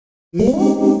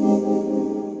Dennis,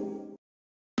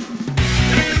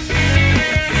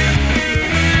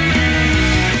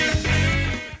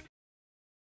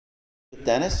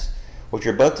 what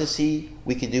you're about to see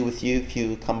we can do with you if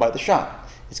you come by the shop.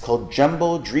 It's called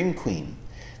Jumbo Dream Queen.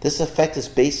 This effect is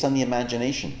based on the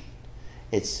imagination.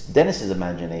 It's Dennis's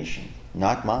imagination,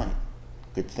 not mine.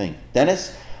 Good thing.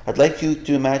 Dennis, I'd like you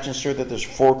to imagine, sir, that there's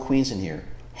 4 queens in here.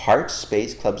 Hearts,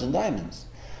 spades, clubs, and diamonds.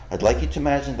 I'd like you to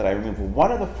imagine that I remove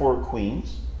one of the 4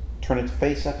 queens, turn it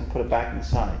face up, and put it back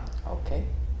inside. Okay.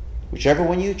 Whichever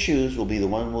one you choose will be the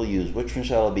one we'll use. Which one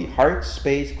shall it be? Hearts,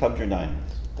 spades, clubs, or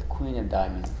diamonds? The queen of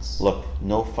diamonds. Look,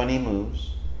 no funny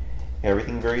moves.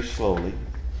 Everything very slowly.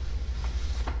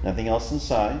 Nothing else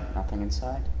inside. Nothing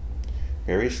inside.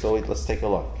 Very slowly, let's take a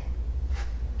look.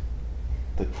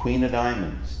 The queen of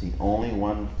diamonds, the only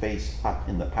one face up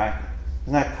in the packet.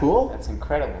 Isn't that cool? That's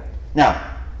incredible.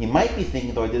 Now, you might be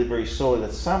thinking, though I did it very slowly,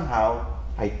 that somehow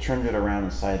I turned it around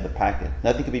inside the packet.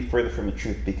 Nothing could be further from the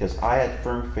truth, because I had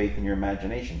firm faith in your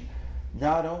imagination.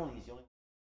 Not only is